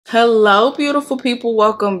Hello, beautiful people.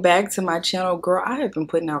 Welcome back to my channel. Girl, I have been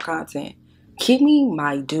putting out content. Give me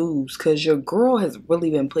my dues because your girl has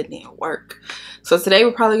really been putting in work. So today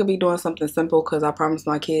we're probably going to be doing something simple because I promised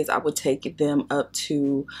my kids I would take them up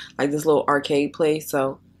to like this little arcade place.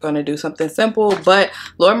 So going to do something simple. But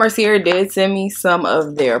Laura Mercier did send me some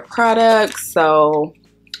of their products. So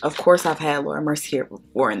of course, I've had Laura Mercier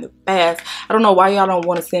before in the past. I don't know why y'all don't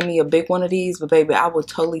want to send me a big one of these, but baby, I will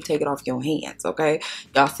totally take it off your hands, okay?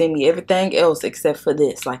 Y'all send me everything else except for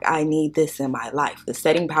this. Like, I need this in my life. The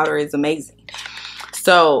setting powder is amazing.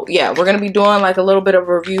 So, yeah, we're going to be doing, like, a little bit of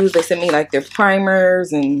reviews. They sent me, like, their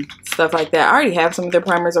primers and stuff like that. I already have some of their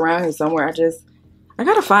primers around here somewhere. I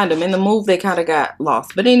gotta find them. In the move, they kind of got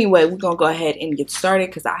lost. But anyway, we're gonna go ahead and get started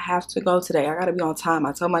because I have to go today. I gotta be on time.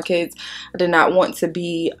 I told my kids I did not want to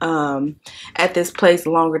be at this place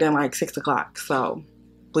longer than like 6 o'clock. So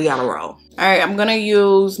we gotta roll. All right, I'm gonna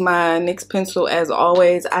use my NYX pencil as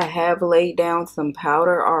always. I have laid down some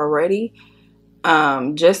powder already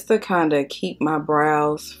just to kind of keep my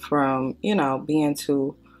brows from, you know, being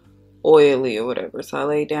too oily or whatever. So I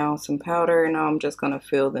laid down some powder and now I'm just gonna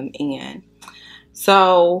fill them in.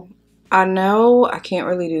 So I know I can't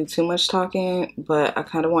really do too much talking, but I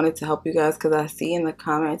kind of wanted to help you guys because I see in the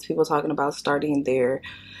comments people talking about starting their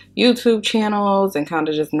YouTube channels and kind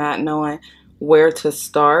of just not knowing where to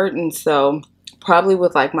start. And so probably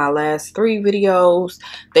with like my last 3 videos,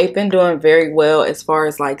 they've been doing very well as far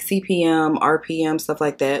as like CPM, RPM, stuff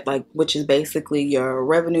like that, like which is basically your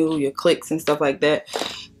revenue, your clicks and stuff like that.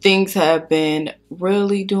 Things have been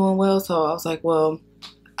really doing well. So I was like, well,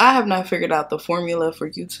 I have not figured out the formula for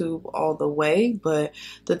YouTube all the way, but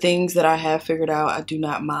the things that I have figured out, I do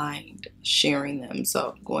not mind sharing them.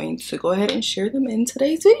 So I'm going to go ahead and share them in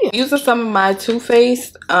today's video. Using some of my Too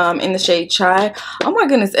Faced in the shade Chai. Oh my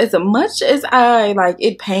goodness, as much as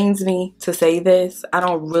it pains me to say this, I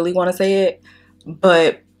don't really want to say it,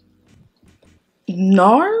 but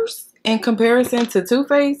NARS in comparison to Too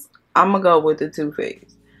Faced, I'm going to go with the Too Faced.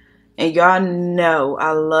 And y'all know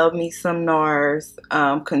I love me some NARS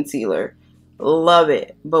concealer. Love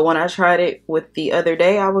it. But when I tried it with the other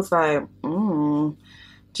day, I was like,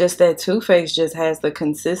 just that Too Faced just has the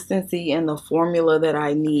consistency and the formula that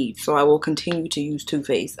I need. So I will continue to use Too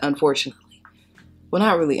Faced, unfortunately. Well,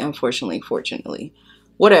 not really unfortunately, fortunately.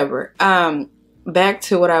 Whatever. Back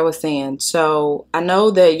to what I was saying. So I know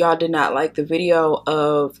that y'all did not like the video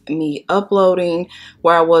of me uploading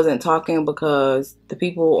where I wasn't talking because the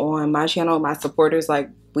people on my channel, my supporters, like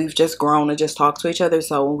we've just grown to just talk to each other.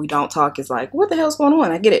 So when we don't talk, it's like, what the hell's going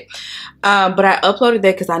on? I get it. But I uploaded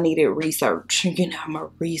that because I needed research. You know, I'm a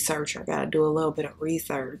researcher. I got to do a little bit of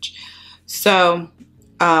research. So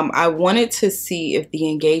I wanted to see if the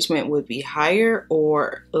engagement would be higher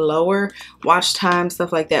or lower. Watch time,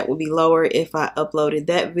 stuff like that would be lower if I uploaded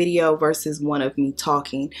that video versus one of me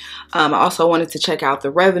talking. I also wanted to check out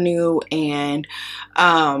the revenue and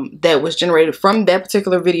that was generated from that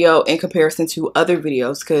particular video in comparison to other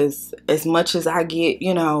videos. Because as much as I get,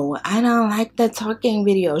 you know, I don't like the talking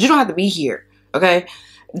videos. You don't have to be here, okay?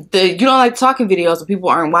 You don't like talking videos, but people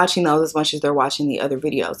aren't watching those as much as they're watching the other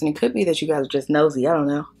videos. And it could be that you guys are just nosy. I don't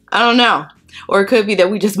know. Or it could be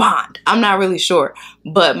that we just bond. I'm not really sure.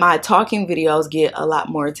 But my talking videos get a lot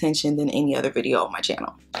more attention than any other video on my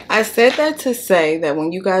channel. I said that to say that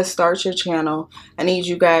when you guys start your channel, I need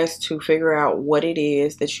you guys to figure out what it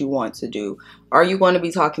is that you want to do. Are you going to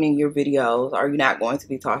be talking in your videos? Are you not going to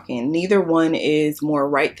be talking? Neither one is more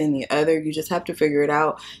right than the other. You just have to figure it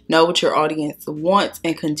out, know what your audience wants,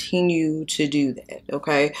 and continue to do that,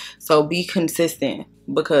 okay? So be consistent,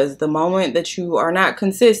 because the moment that you are not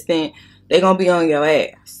consistent, they're going to be on your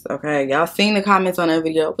ass, okay? Y'all seen the comments on that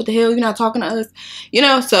video. What the hell, you're not talking to us? You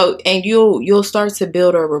know, so, and you'll start to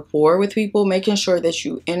build a rapport with people, making sure that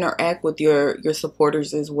you interact with your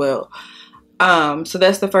supporters as well. So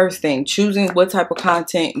that's the first thing, choosing what type of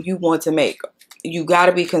content you want to make. You got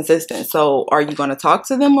to be consistent. So are you going to talk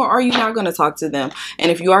to them or are you not going to talk to them?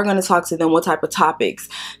 And if you are going to talk to them, what type of topics?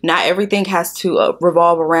 Not everything has to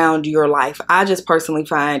revolve around your life. I just personally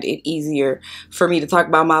find it easier for me to talk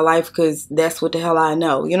about my life because that's what the hell I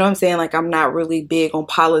know. You know what I'm saying? Like, I'm not really big on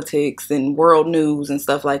politics and world news and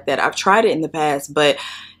stuff like that. I've tried it in the past, but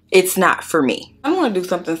it's not for me. I want to do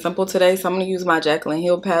something simple today, so I'm going to use my Jaclyn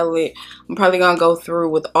Hill palette. I'm probably going to go through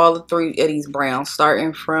with all the 3 of these browns,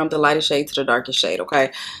 starting from the lightest shade to the darkest shade,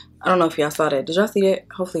 okay? I don't know if y'all saw that. Did y'all see that?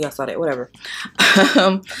 Hopefully y'all saw that, whatever.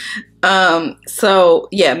 So,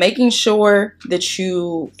 yeah, making sure that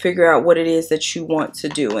you figure out what it is that you want to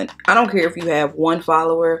do. And I don't care if you have 1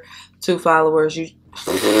 follower, 2 followers.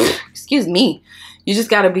 Excuse me. You just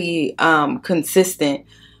got to be consistent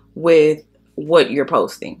with what you're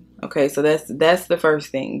posting. Okay, so that's the first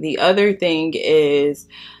thing. The other thing is,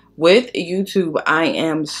 with YouTube, I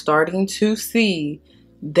am starting to see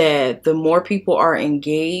that the more people are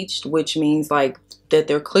engaged, which means like that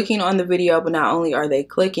they're clicking on the video, but not only are they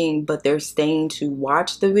clicking, but they're staying to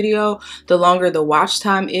watch the video. The longer the watch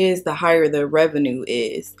time is, the higher the revenue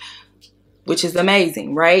is, which is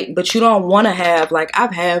amazing, right? But you don't want to have, like,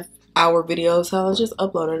 I've had hour videos, so I just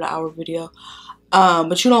uploaded an hour video.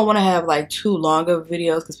 But you don't want to have like too long of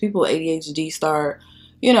videos, because people with ADHD start,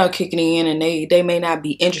 you know, kicking in, and they may not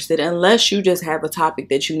be interested unless you just have a topic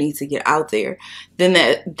that you need to get out there. Then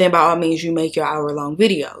by all means you make your hour-long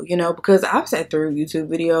video, you know, because I've sat through YouTube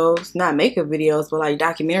videos, not makeup videos, but like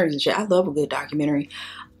documentaries and shit. I love a good documentary.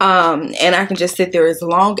 And I can just sit there as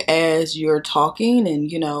long as you're talking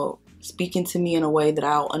and, you know, speaking to me in a way that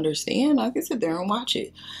I'll understand. I can sit there and watch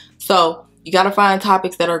it. So you got to find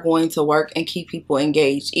topics that are going to work and keep people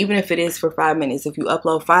engaged, even if it is for 5 minutes. If you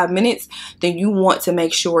upload 5 minutes, then you want to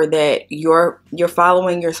make sure that your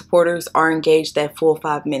following, your supporters are engaged that full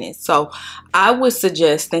 5 minutes. So I would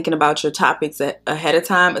suggest thinking about your topics ahead of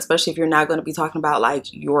time, especially if you're not going to be talking about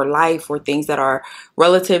like your life or things that are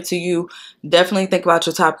relative to you. Definitely think about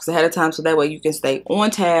your topics ahead of time, so that way you can stay on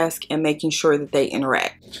task and making sure that they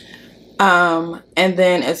interact. And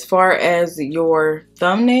then as far as your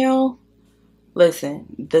thumbnail, listen,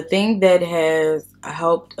 the thing that has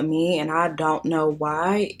helped me, and I don't know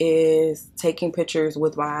why, is taking pictures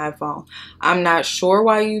with my iPhone. I'm not sure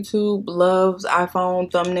why YouTube loves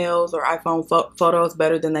iPhone thumbnails or iPhone photos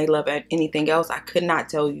better than they love anything else. I could not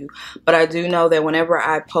tell you. But I do know that whenever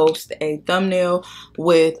I post a thumbnail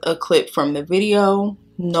with a clip from the video,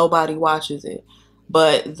 nobody watches it.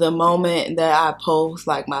 But the moment that I post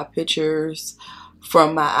like my pictures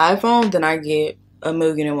from my iPhone, then I get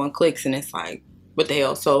 1,000,001 clicks, and it's like, what the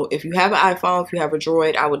hell? So if you have an iPhone, if you have a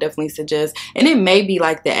Droid, I would definitely suggest, and it may be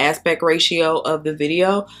like the aspect ratio of the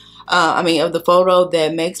video, of the photo,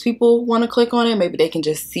 that makes people want to click on it. Maybe they can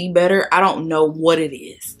just see better. I don't know what it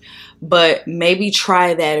is, but maybe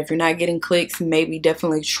try that. If you're not getting clicks, maybe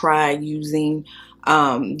definitely try using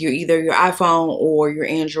either your iPhone or your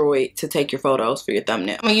Android to take your photos for your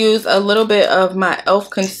thumbnail. I'm gonna use a little bit of my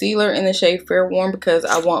e.l.f. concealer in the shade Fair Warm, because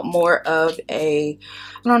I want more of a,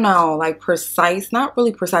 I don't know, like precise, not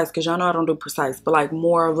really precise, because y'all know I don't do precise, but like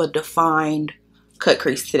more of a defined cut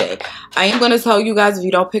crease today. I am going to tell you guys, if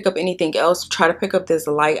you don't pick up anything else, try to pick up this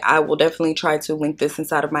light. I will definitely try to link this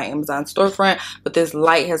inside of my Amazon storefront, but this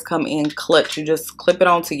light has come in clutch. You just clip it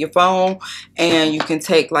onto your phone and you can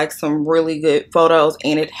take like some really good photos,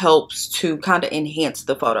 and it helps to kind of enhance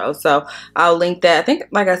the photo. So I'll link that. I think,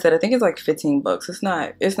 like I said, I think it's like 15 bucks. It's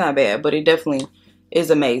not bad, but it definitely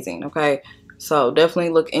is amazing. Okay, so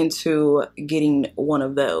definitely look into getting one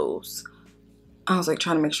of those. I was like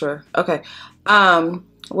trying to make sure. Okay.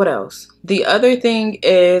 What else? The other thing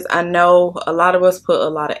is, I know a lot of us put a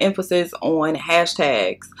lot of emphasis on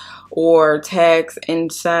hashtags or tags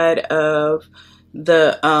inside of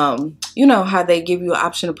the, you know, how they give you an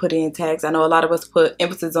option to put in tags. I know a lot of us put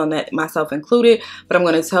emphasis on that, myself included, but I'm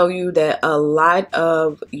going to tell you that a lot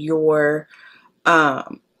of your,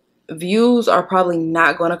 views are probably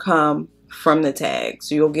not going to come from the tags.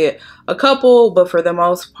 You'll get a couple, but for the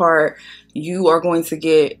most part, you are going to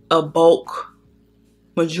get a bulk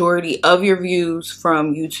majority of your views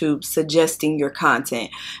from YouTube suggesting your content.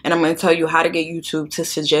 And I'm going to tell you how to get YouTube to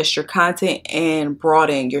suggest your content and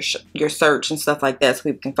broaden your search and stuff like that, so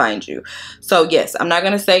people can find you. So yes, I'm not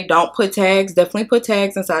going to say don't put tags. Definitely put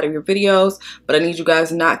tags inside of your videos, but I need you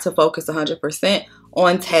guys not to focus 100%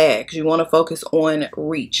 on tags. You want to focus on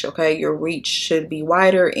reach. Okay, your reach should be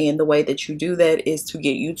wider, and the way that you do that is to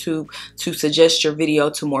get YouTube to suggest your video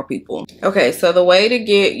to more people. Okay, so the way to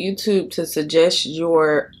get YouTube to suggest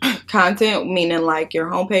your content, meaning like your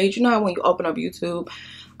homepage, you know how when you open up YouTube,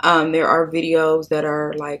 there are videos that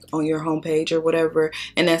are like on your homepage or whatever,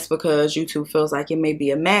 and that's because YouTube feels like it may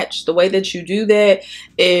be a match. The way that you do that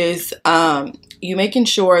is you making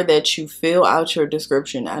sure that you fill out your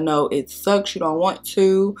description. I know it sucks, you don't want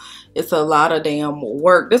to. It's a lot of damn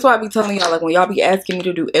work. That's why I be telling y'all, like when y'all be asking me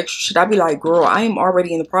to do extra shit, I be like, girl, I am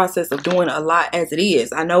already in the process of doing a lot as it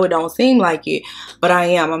is. I know it don't seem like it, but I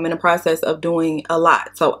am. I'm in the process of doing a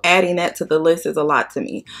lot. So adding that to the list is a lot to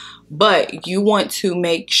me. But you want to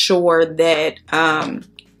make sure that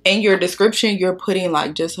in your description, you're putting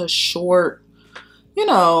like just a short, you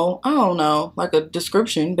know, I don't know, like a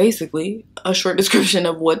description, basically a short description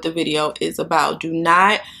of what the video is about. Do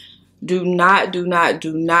not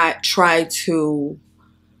try to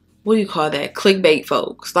what do you call that? Clickbait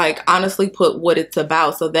folks. Like, honestly, put what it's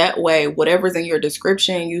about. So that way, whatever's in your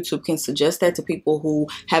description, YouTube can suggest that to people who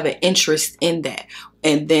have an interest in that.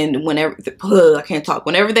 And then whenever, I can't talk,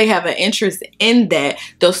 whenever they have an interest in that,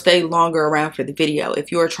 they'll stay longer around for the video.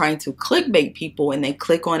 If you're trying to clickbait people and they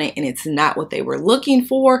click on it and it's not what they were looking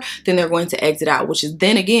for, then they're going to exit out, which is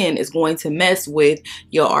then again is going to mess with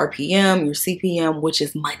your RPM, your CPM, which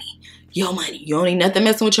is money. Your money. You don't need nothing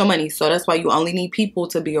messing with your money. So that's why you only need people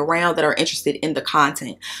to be around that are interested in the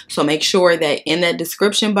content. So make sure that in that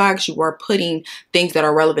description box, you are putting things that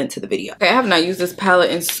are relevant to the video. Okay, I have not used this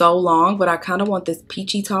palette in so long, but I kind of want this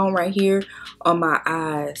peachy tone right here on my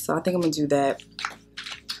eyes. So I think I'm gonna do that.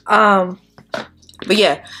 But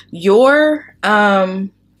yeah,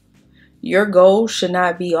 your goal should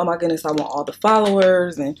not be, oh my goodness, I want all the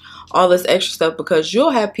followers and all this extra stuff, because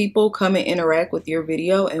you'll have people come and interact with your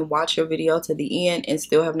video and watch your video to the end and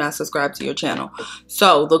still have not subscribed to your channel.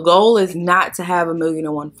 So the goal is not to have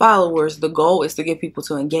 1,000,001 followers. The goal is to get people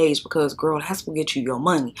to engage, because girl, that's what get you your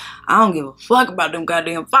money. I don't give a fuck about them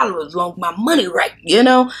goddamn followers as long as my money right, you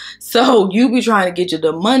know? So you be trying to get you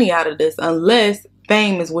the money out of this, unless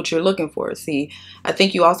fame is what you're looking for. See, I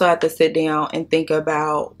think you also have to sit down and think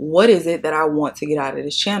about, what is it that I want to get out of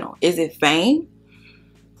this channel? Is it fame?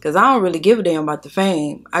 Because I don't really give a damn about the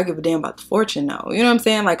fame. I give a damn about the fortune though. You know what I'm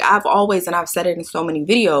saying? Like, I've always, and I've said it in so many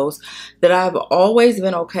videos, that I've always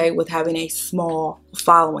been okay with having a small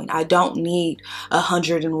following. I don't need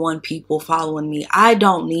 101 people following me. I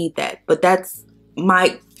don't need that. But that's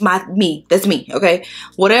me. That's me. Okay,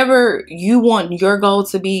 whatever you want your goal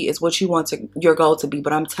to be is what you want your goal to be.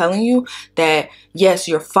 But I'm telling you that yes,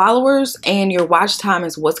 your followers and your watch time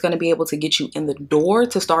is what's going to be able to get you in the door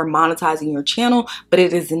to start monetizing your channel, but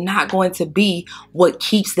it is not going to be what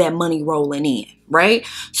keeps that money rolling in, right?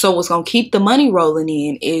 So what's going to keep the money rolling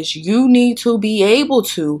in is you need to be able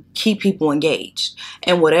to keep people engaged,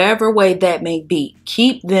 and whatever way that may be,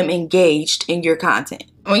 keep them engaged in your content.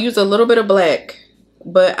 I'm gonna use a little bit of black,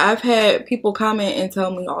 but I've had people comment and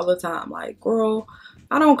tell me all the time, like, girl,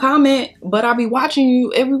 I don't comment, but I'll be watching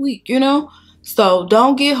you every week, you know? So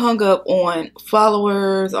don't get hung up on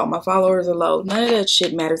followers. All my followers are low. None of that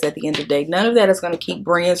shit matters at the end of the day. None of that is going to keep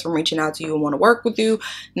brands from reaching out to you and want to work with you.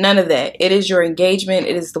 None of that. It is your engagement.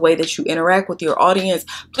 It is the way that you interact with your audience.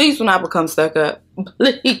 Please do not become stuck up.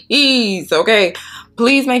 Please, okay?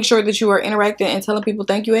 Please make sure that you are interacting and telling people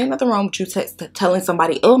thank you. Ain't nothing wrong with you telling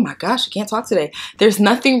somebody, oh my gosh, I can't talk today. There's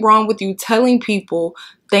nothing wrong with you telling people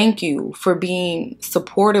thank you for being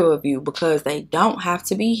supportive of you, because they don't have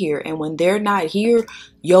to be here. And when they're not here,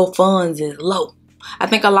 your funds is low. I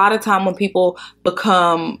think a lot of time when people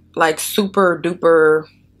become like super duper,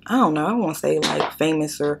 I don't know, I want to say like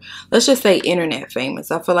famous, or let's just say internet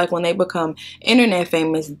famous. I feel like when they become internet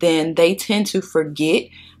famous, then they tend to forget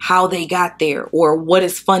how they got there or what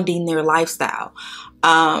is funding their lifestyle.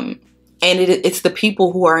 And it's the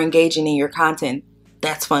people who are engaging in your content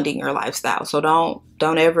that's funding your lifestyle. So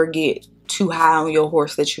don't ever get too high on your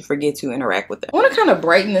horse that you forget to interact with them. I want to kind of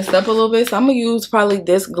brighten this up a little bit, so I'm gonna use probably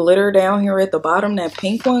this glitter down here at the bottom, that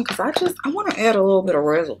pink one, because I want to add a little bit of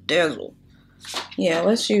razzle dazzle. Yeah,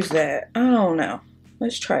 let's use that. I don't know,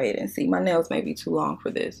 let's try it and see. My nails may be too long for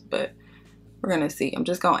this, but we're gonna see. I'm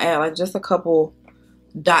just gonna add like just a couple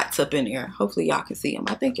dots up in there. Hopefully y'all can see them.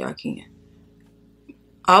 I think y'all can.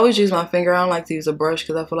 I always use my finger. I don't like to use a brush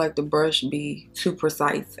because I feel like the brush be too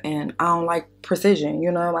precise, and I don't like precision,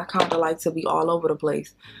 you know? I kind of like to be all over the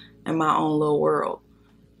place in my own little world.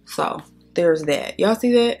 So there's that. Y'all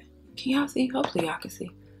see that? Can y'all see? Hopefully y'all can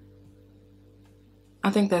see.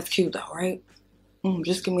 I think that's cute though, right?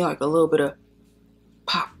 Just give me like a little bit of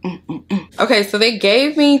pop. Okay, so they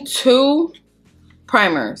gave me two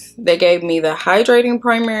primers. They gave me the hydrating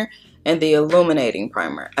primer and the illuminating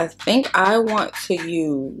primer. I think I want to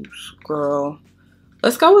use, girl,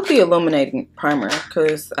 let's go with the illuminating primer,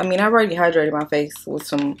 because I mean I've already hydrated my face with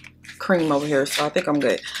some cream over here, so I think I'm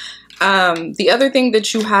good. The other thing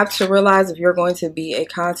that you have to realize if you're going to be a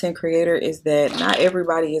content creator is that not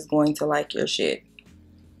everybody is going to like your shit,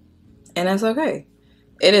 and that's okay.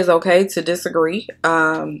 It is okay to disagree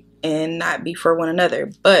and not be for one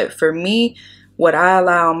another. But for me, what I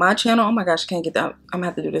allow on my channel, oh my gosh, I can't get that. I'm gonna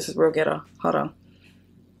have to do this. It's real ghetto. Hold on.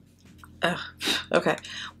 Okay.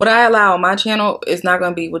 What I allow on my channel is not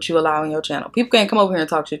gonna be what you allow on your channel. People can't come over here and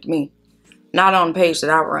talk shit to me. Not on the page that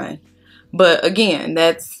I run. But again,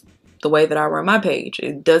 that's the way that I run my page.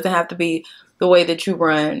 It doesn't have to be the way that you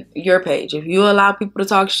run your page. If you allow people to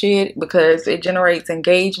talk shit because it generates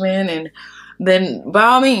engagement, and then by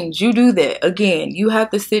all means, you do that. Again, you have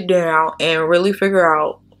to sit down and really figure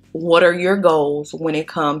out what are your goals when it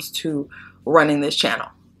comes to running this channel.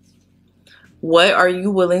 What are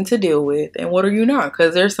you willing to deal with and what are you not?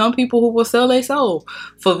 Because there's some people who will sell their soul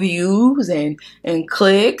for views and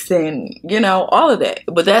clicks and, you know, all of that.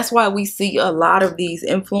 But that's why we see a lot of these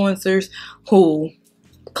influencers who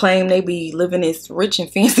claim they be living this rich and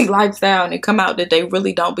fancy lifestyle, and it come out that they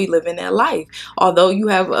really don't be living that life. Although you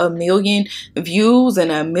have 1 million views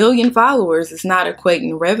and 1 million followers, it's not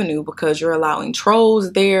equating revenue because you're allowing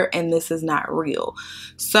trolls there, and this is not real.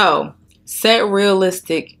 So set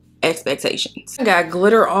realistic expectations. I got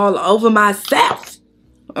glitter all over myself.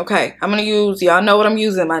 Okay, I'm gonna use, y'all know what I'm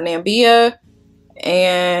using, my Nambia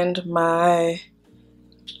and my,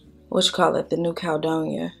 what you call it, the new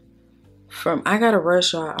Caledonia. I gotta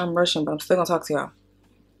rush, y'all. I'm rushing, but I'm still gonna talk to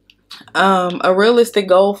y'all. A realistic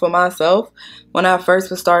goal for myself when I first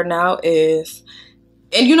was starting out is,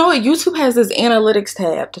 and you know what, YouTube has this analytics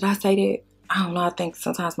tab. Did I say that? I don't know, I think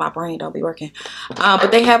sometimes my brain don't be working.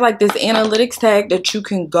 But they have like this analytics tag that you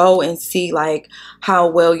can go and see like how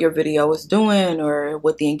well your video is doing or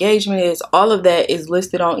what the engagement is. All of that is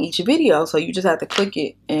listed on each video. So you just have to click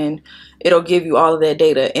it and it'll give you all of that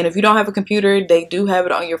data. And if you don't have a computer, they do have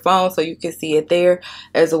it on your phone so you can see it there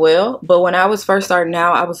as well. But when I was first starting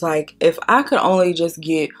out, I was like, if I could only just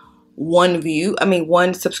get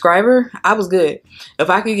one subscriber, I was good. If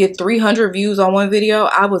I could get 300 views on one video,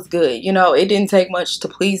 I was good. You know, it didn't take much to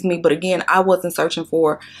please me, but again, I wasn't searching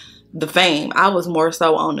for the fame. I was more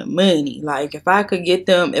so on the money. Like if I could get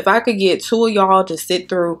 2 of y'all to sit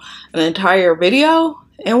through an entire video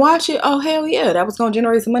and watch it, oh hell yeah, that was gonna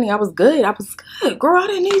generate some money. I was good. Girl, I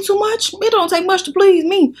didn't need too much. It don't take much to please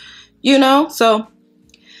me, you know. So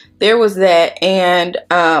there was that. And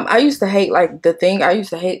I used to hate, like, the thing I used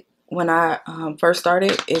to hate when I first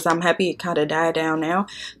started is, I'm happy it kind of died down now,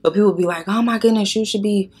 but people be like, oh my goodness, you should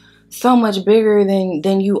be so much bigger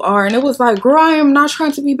than you are. And it was like, girl, I am not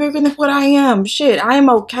trying to be bigger than what I am. Shit, I am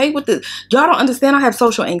okay with this. Y'all don't understand I have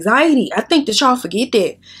social anxiety. I think that y'all forget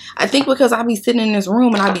that. I think because I be sitting in this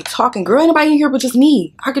room and I be talking, girl, anybody in here but just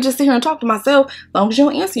me. I could just sit here and talk to myself as long as you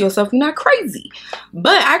don't answer yourself. You're not crazy.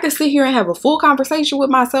 But I could sit here and have a full conversation with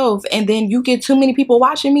myself, and then you get too many people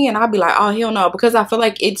watching me and I'll be like, oh hell no, because I feel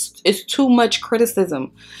like it's too much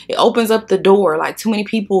criticism. It opens up the door, like too many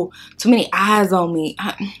people, too many eyes on me.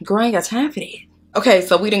 Girl, I ain't got time for that. Okay,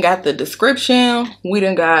 so we done got the description, we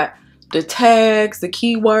done got the tags, the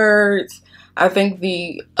keywords. I think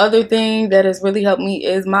the other thing that has really helped me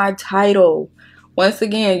is my title. Once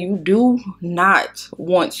again, you do not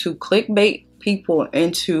want to clickbait people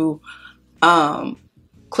into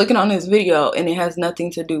clicking on this video and it has nothing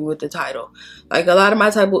to do with the title. Like a lot of my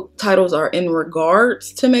titles are in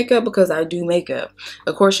regards to makeup because I do makeup.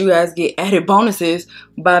 Of course, you guys get added bonuses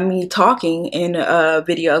by me talking in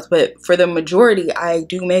videos, but for the majority, I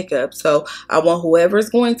do makeup. So I want whoever's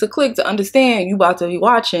going to click to understand you about to be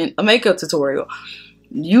watching a makeup tutorial.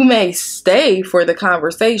 You may stay for the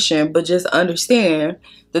conversation, but just understand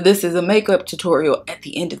that this is a makeup tutorial at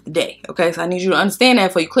the end of the day. Okay, so I need you to understand that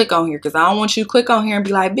before you click on here, because I don't want you to click on here and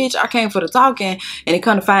be like, bitch, I came for the talking, and then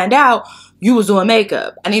come to find out you was doing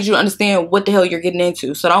makeup. I need you to understand what the hell you're getting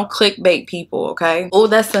into. So don't clickbait people, okay? Oh,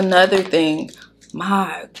 that's another thing.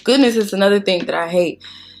 My goodness, it's another thing that I hate.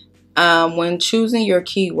 When choosing your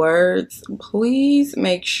keywords, please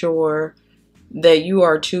make sure that you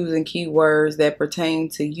are choosing keywords that pertain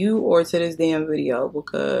to you or to this damn video,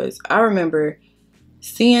 because I remember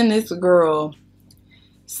seeing this girl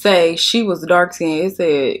say she was dark skinned. It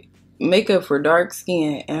said makeup for dark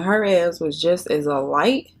skin and her ass was just as a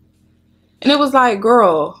light. And it was like,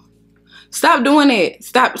 girl, stop doing it.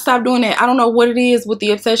 Stop doing it. I don't know what it is with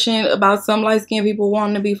the obsession about some light skinned people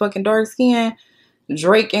wanting to be fucking dark skinned,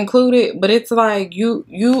 Drake included, but it's like you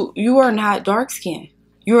are not dark skinned.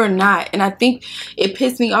 You're not. And I think it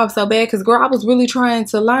pissed me off so bad because, girl, I was really trying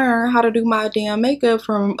to learn how to do my damn makeup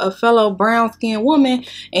from a fellow brown skinned woman.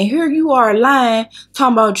 And here you are lying,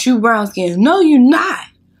 talking about you brown skin. No, you're not.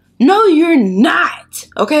 No, you're not.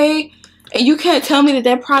 Okay? And you can't tell me that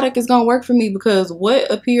that product is going to work for me, because what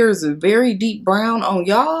appears very deep brown on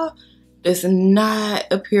y'all does not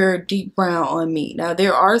appear deep brown on me. Now,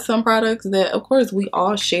 there are some products that, of course, we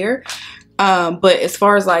all share. But as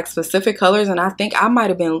far as like specific colors, and I think I might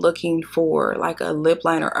have been looking for like a lip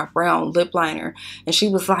liner, a brown lip liner, and she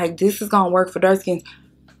was like, this is gonna work for dark skins.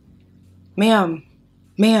 Ma'am,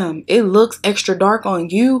 it looks extra dark on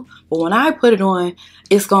you, but when I put it on,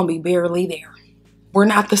 it's gonna be barely there. We're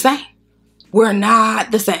not the same. We're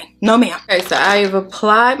not the same. No, ma'am. Okay, so I have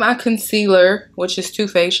applied my concealer, which is Too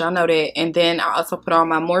Faced, y'all know that, and then I also put on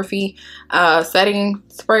my Morphe setting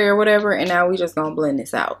spray or whatever, and now we just gonna blend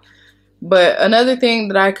this out. But another thing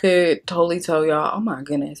that I could totally tell y'all, oh my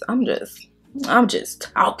goodness, I'm just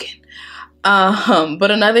talking.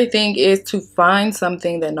 But another thing is to find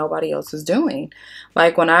something that nobody else is doing.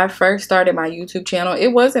 Like when I first started my YouTube channel, it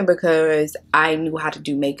wasn't because I knew how to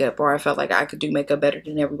do makeup or I felt like I could do makeup better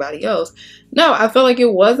than everybody else. No, I felt like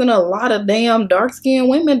it wasn't a lot of damn dark-skinned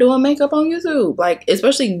women doing makeup on YouTube. Like,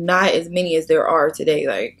 especially not as many as there are today.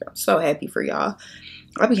 Like, I'm so happy for y'all.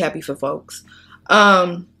 I'll be happy for folks.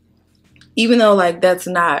 Even though like that's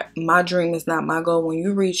not my dream, it's not my goal. When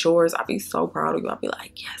you reach yours, I'll be so proud of you. I'll be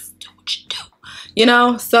like, yes, do what you do. You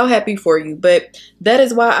know, so happy for you. But that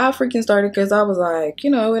is why I freaking started, because I was like, you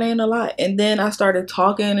know, it ain't a lot. And then I started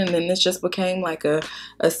talking, and then this just became like a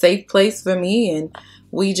safe place for me. And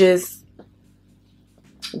we just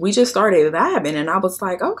started vibing, and I was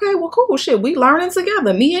like, okay, well, cool, shit, we learning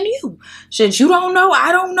together, me and you. Shit, you don't know,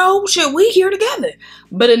 I don't know, shit, we here together.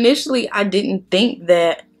 But initially, I didn't think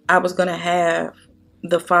that I was gonna have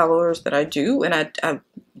the followers that I do, and I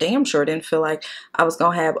damn sure didn't feel like I was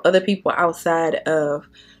gonna have other people outside of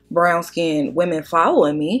brown-skinned women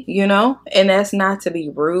following me, you know. And that's not to be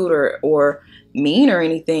rude or mean or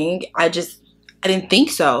anything. I didn't think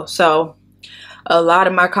so. So a lot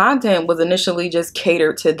of my content was initially just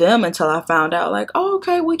catered to them until I found out like, oh,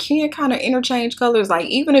 okay, we can kind of interchange colors. Like,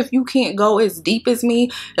 even if you can't go as deep as me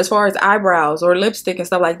as far as eyebrows or lipstick and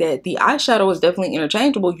stuff like that, the eyeshadow is definitely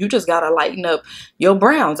interchangeable. You just gotta lighten up your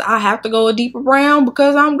browns. I have to go a deeper brown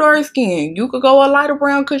because I'm dark skinned. You could go a lighter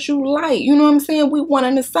brown because you light. You know what I'm saying? We one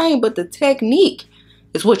and the same, but the technique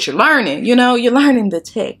is what you're learning. You know, you're learning the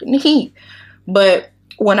technique. But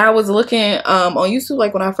when I was looking on YouTube,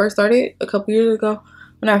 like when I first started a couple years ago,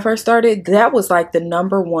 when I first started, that was like the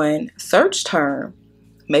 #1 search term,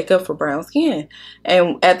 makeup for brown skin.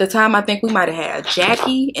 And at the time, I think we might have had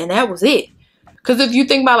Jackie, and that was it. Because if you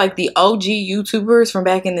think about like the OG YouTubers from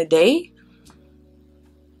back in the day,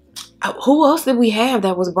 who else did we have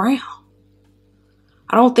that was brown?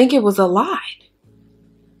 I don't think it was a lot.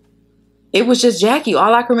 It was just Jackie.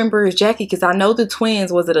 All I can remember is Jackie, because I know the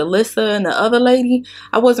twins. Was it Alyssa and the other lady?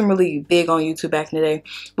 I wasn't really big on YouTube back in the day.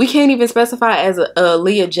 We can't even specify as a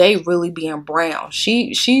Leah J really being brown.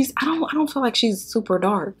 She's I don't feel like she's super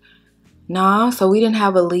dark. Nah, so we didn't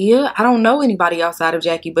have a Leah. I don't know anybody outside of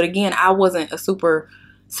Jackie. But again, I wasn't a super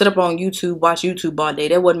sit up on YouTube, watch YouTube all day.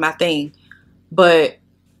 That wasn't my thing. But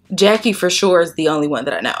Jackie for sure is the only one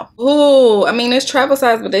that I know. Oh, I mean, it's travel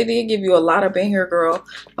size, but they did give you a lot up in here, girl.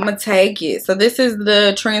 I'm gonna take it. So this is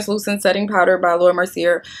the translucent setting powder by Laura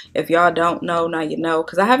Mercier. If y'all don't know, now you know,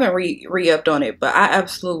 because I haven't re-upped on it, but I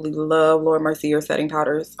absolutely love Laura Mercier setting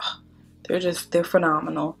powders. Oh, they're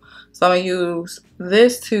phenomenal. So I'm gonna use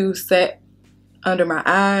this to set under my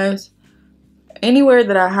eyes. Anywhere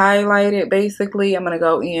that I highlighted, basically, I'm gonna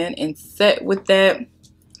go in and set with that.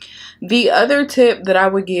 The other tip that I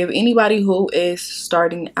would give anybody who is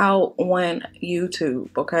starting out on YouTube,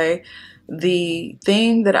 okay? The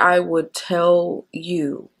thing that I would tell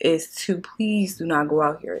you is to please do not go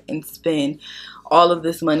out here and spend all of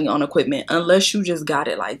this money on equipment unless you just got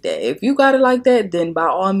it like that. If you got it like that, then by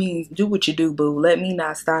all means, do what you do, boo. Let me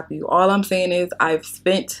not stop you. All I'm saying is I've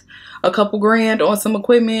spent a couple grand on some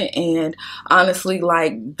equipment, and honestly,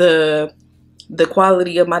 like the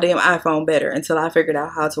quality of my damn iPhone better until I figured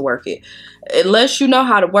out how to work it. Unless you know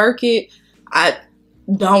how to work it,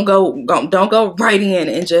 don't go right in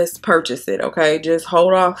and just purchase it, okay? Just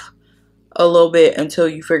hold off a little bit until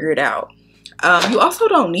you figure it out. You also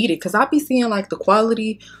don't need it, because I be seeing like the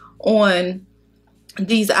quality on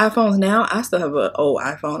these iPhones now. I still have an old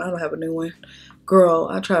iPhone. I don't have a new one. Girl,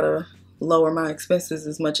 I try to lower my expenses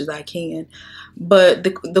as much as I can. But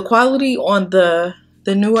the quality on the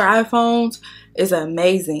newer iPhones is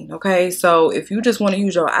amazing, okay? So if you just want to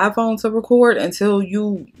use your iPhone to record until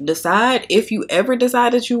you decide, if you ever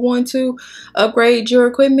decide that you want to upgrade your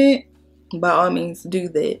equipment, by all means do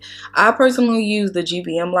that. I personally use the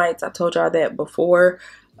GVM lights. I told y'all that before.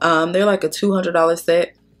 They're like a $200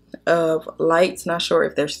 set of lights. Not sure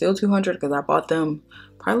if they're still $200 because I bought them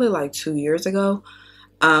probably like 2 years ago.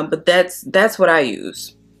 But that's what I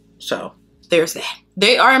use. So there's that.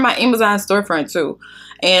 They are in my Amazon storefront too.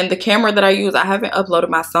 And the camera that I use, I haven't uploaded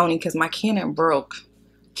my Sony because my Canon broke.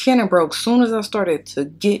 Canon broke soon as I started to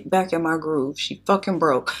get back in my groove. She fucking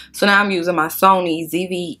broke. So now I'm using my Sony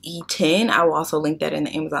ZV-E10. I will also link that in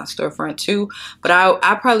the Amazon storefront too. But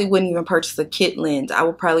I probably wouldn't even purchase a kit lens. I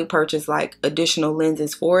would probably purchase like additional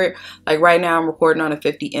lenses for it. Like right now I'm recording on a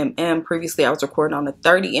 50mm. Previously I was recording on a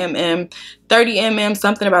 30mm. 30mm,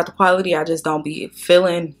 something about the quality I just don't be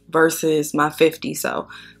feeling versus my 50. So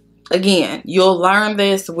again, you'll learn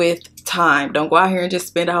this with time. Don't go out here and just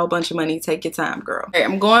spend a whole bunch of money. Take your time, girl. Okay,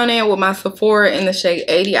 I'm going in with my Sephora in the shade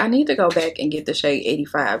 80. I need to go back and get the shade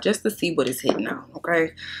 85 just to see what it's hitting on,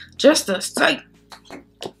 okay? Just to see.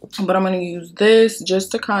 But I'm going to use this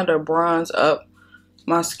just to kind of bronze up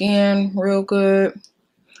my skin real good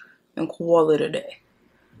and call it a day.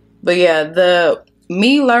 But yeah,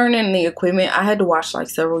 me learning the equipment, I had to watch like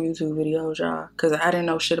several YouTube videos, y'all, because I didn't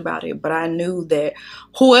know shit about it. But I knew that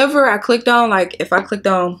whoever I clicked on, like if I clicked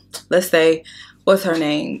on, let's say, what's her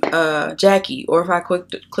name, Jackie, or if I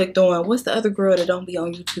clicked on, what's the other girl that don't be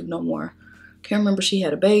on YouTube no more? Can't remember. She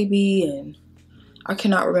had a baby and I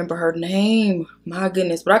cannot remember her name. My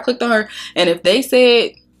goodness. But I clicked on her, and if they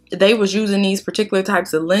said they was using these particular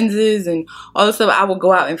types of lenses and all this stuff, I would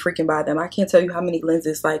go out and freaking buy them. I can't tell you how many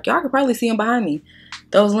lenses. Like, y'all could probably see them behind me.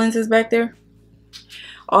 Those lenses back there.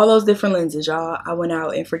 All those different lenses, y'all. I went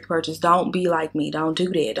out and freaking purchased. Don't be like me. Don't do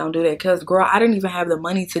that. Don't do that. Because, girl, I didn't even have the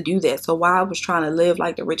money to do that. So why I was trying to live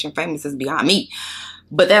like the rich and famous is beyond me.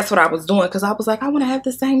 But that's what I was doing, because I was like, I want to have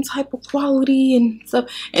the same type of quality and stuff.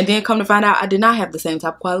 And then come to find out, I did not have the same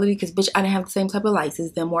type of quality, because, bitch, I didn't have the same type of lights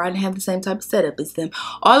as them, or I didn't have the same type of setup as them.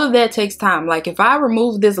 All of that takes time. Like, if I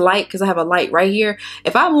remove this light, because I have a light right here,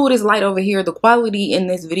 if I move this light over here, the quality in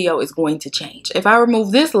this video is going to change. If I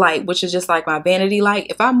remove this light, which is just like my vanity light,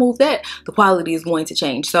 if I move that, the quality is going to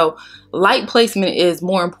change. So, light placement is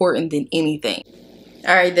more important than anything.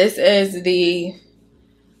 All right, this is the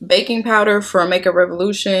baking powder from Makeup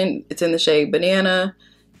Revolution. It's in the shade Banana.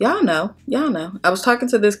 Y'all know. I was talking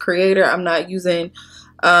to this creator. I'm not using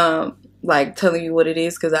like telling you what it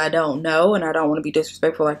is, because I don't know, and I don't want to be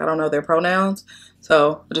disrespectful. Like, I don't know their pronouns,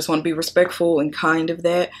 so I just want to be respectful and kind of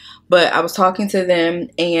that. But I was talking to them,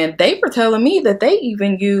 and they were telling me that they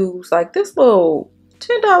even use like this little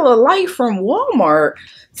 $10 light from Walmart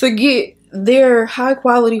to get their high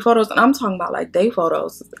quality photos. And I'm talking about like they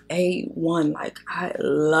photos A1. Like, I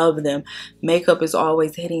love them. Makeup is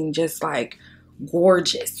always hitting just like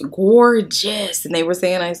gorgeous. And they were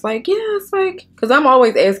saying, it's like, yeah, it's like, because I'm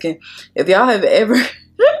always asking if y'all have ever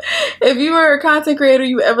if you are a content creator,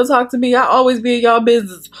 you ever talk to me, I always be in y'all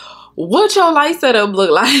business. What your light setup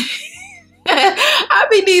look like? I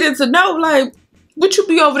be needing to know, like, what you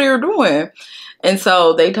be over there doing. And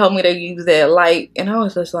so they told me they use that light, and I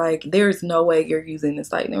was just like, there's no way you're using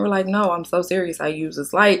this light. And they were like, no, I'm so serious. I use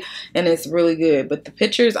this light and it's really good. But the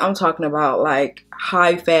pictures, I'm talking about like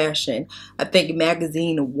high fashion, I think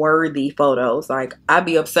magazine worthy photos. Like, I'd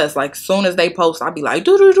be obsessed. Like, soon as they post, I'd be like,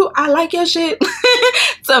 I like your shit.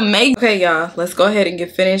 It's amazing. Okay, y'all, let's go ahead and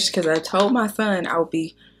get finished, because I told my son I would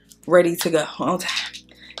be ready to go on time,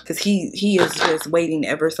 because he is just waiting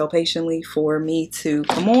ever so patiently for me to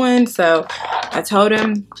come on. So I told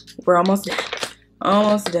him we're almost done.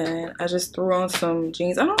 Almost done. I just threw on some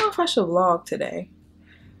jeans. I don't know if I should vlog today.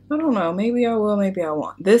 I don't know. Maybe I will, maybe I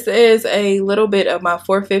won't. This is a little bit of my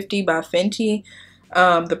 450 by Fenty,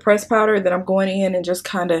 the pressed powder that I'm going in and just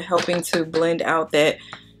kind of helping to blend out that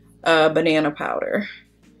banana powder.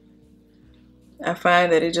 I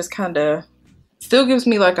find that it just kind of still gives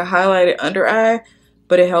me like a highlighted under eye,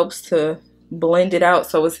 but it helps to blend it out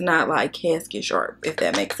so it's not like casket sharp, if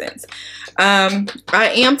that makes sense. I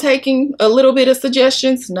am taking a little bit of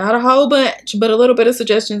suggestions, not a whole bunch, but a little bit of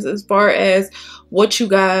suggestions as far as what you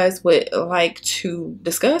guys would like to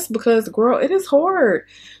discuss, because, girl, it is hard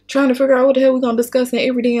trying to figure out what the hell we're gonna discuss in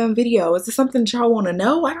every damn video. Is this something that y'all want to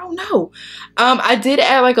know? I don't know. I did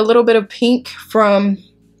add like a little bit of pink from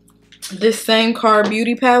this same Car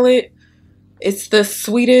Beauty palette. It's the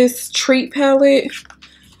Sweetest Treat palette.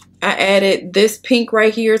 I added this pink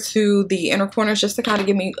right here to the inner corners just to kind of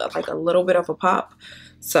give me like a little bit of a pop.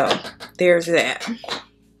 So there's that.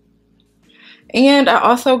 And I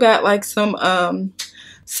also got like some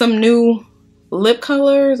new lip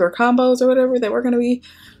colors or combos or whatever that we're gonna be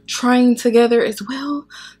trying together as well.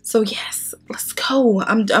 So yes, let's go.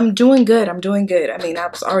 I'm doing good. I'm doing good. I mean, I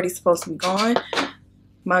was already supposed to be gone.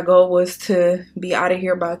 My goal was to be out of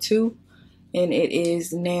here by 2. And it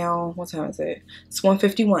is now, what time is it? It's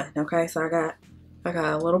 1:51. Okay, so I got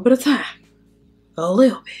a little bit of time. A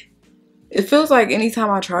little bit. It feels like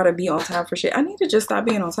anytime I try to be on time for shit, I need to just stop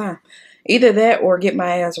being on time. Either that or get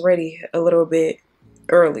my ass ready a little bit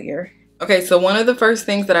earlier. Okay, so one of the first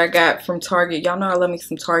things that I got from Target, y'all know I love me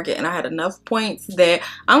some Target, and I had enough points that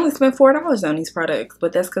I only spent $4 on these products,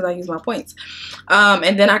 but that's because I use my points.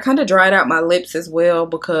 And then I kind of dried out my lips as well,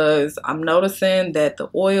 because I'm noticing that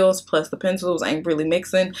the oils plus the pencils ain't really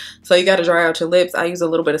mixing. So you got to dry out your lips. I use a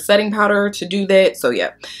little bit of setting powder to do that. So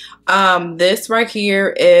yeah, this right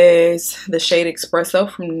here is the shade Espresso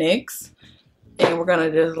from NYX, and we're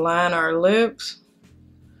gonna just line our lips.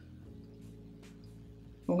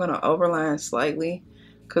 I'm gonna overline slightly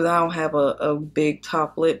because I don't have a big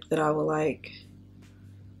top lip that I would like.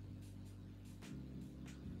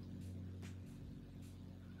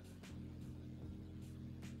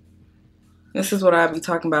 This is what I be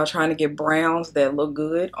talking about, trying to get browns that look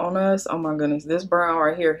good on us. Oh my goodness, this brown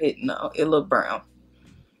right here hitting up. It look brown.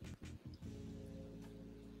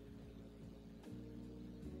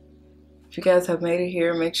 If you guys have made it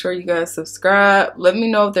here, make sure you guys subscribe. Let me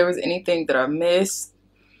know if there was anything that I missed,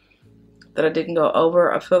 that I didn't go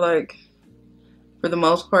over. I feel like for the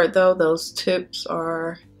most part though, those tips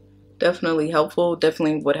are definitely helpful.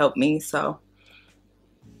 Definitely would help me. So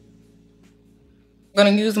I'm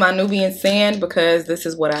going to use my Nubian sand because this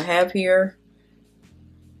is what I have here.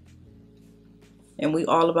 And we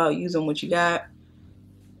all about using what you got.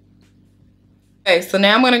 Okay, so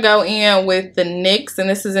now I'm going to go in with the NYX, and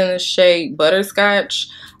this is in the shade Butterscotch.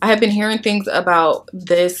 I have been hearing things about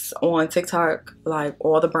this on TikTok, like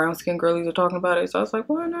all the brown skin girlies are talking about it. So I was like,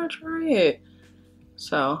 why not try it?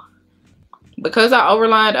 So because I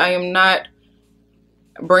overlined, I am not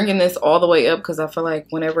bringing this all the way up because I feel like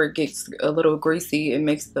whenever it gets a little greasy, it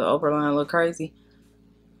makes the overline look crazy.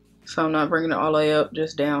 So I'm not bringing it all the way up,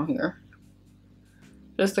 just down here.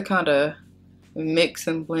 Just to kind of mix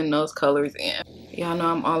and blend those colors in. Y'all know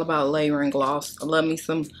I'm all about layering gloss. I love me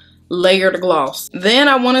some layered gloss. Then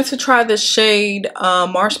I wanted to try the shade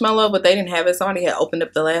Marshmallow, but they didn't have it. Somebody had opened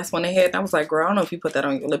up the last one they had, and I was like, girl, I don't know if you put that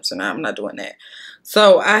on your lips or not. I'm not doing that.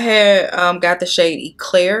 So I had got the shade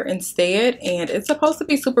Eclair instead, and it's supposed to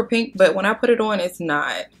be super pink, but when I put it on, it's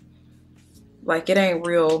not. Like, it ain't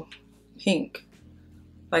real pink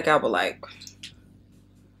like I would like.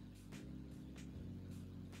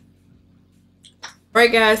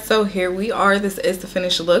 Alright guys, so here we are. This is the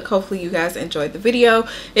finished look. Hopefully you guys enjoyed the video.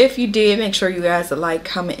 If you did, make sure you guys like,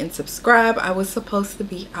 comment, and subscribe. I was supposed to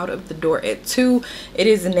be out of the door at 2. It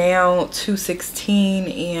is now 2:16,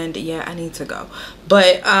 and yeah, I need to go.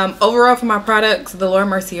 But overall for my products, the Laura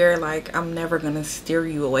Mercier, like, I'm never gonna steer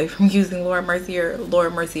you away from using Laura Mercier. Laura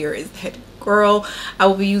Mercier is head girl. I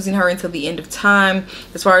will be using her until the end of time.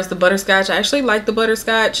 As far as the butterscotch, I actually like the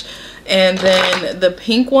butterscotch. And then the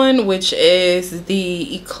pink one, which is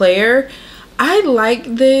the Eclair, I like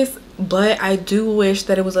this, but I do wish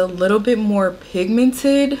that it was a little bit more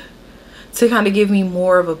pigmented to kind of give me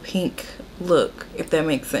more of a pink look, if that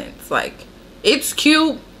makes sense. Like, it's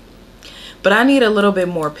cute, but I need a little bit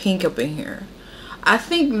more pink up in here. I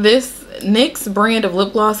think this NYX brand of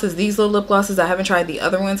lip glosses, these little lip glosses, I haven't tried the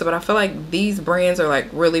other ones, but I feel like these brands are like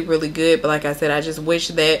really, really good. But like I said, I just wish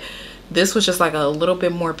that this was just like a little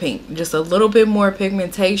bit more pink, just a little bit more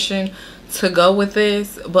pigmentation to go with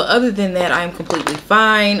this. But other than that, I am completely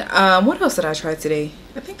fine. What else did I try today?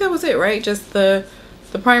 I think that was it, right? Just the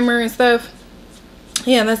primer and stuff.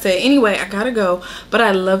 Yeah, that's it. Anyway, I gotta go, but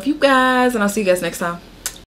I love you guys, and I'll see you guys next time.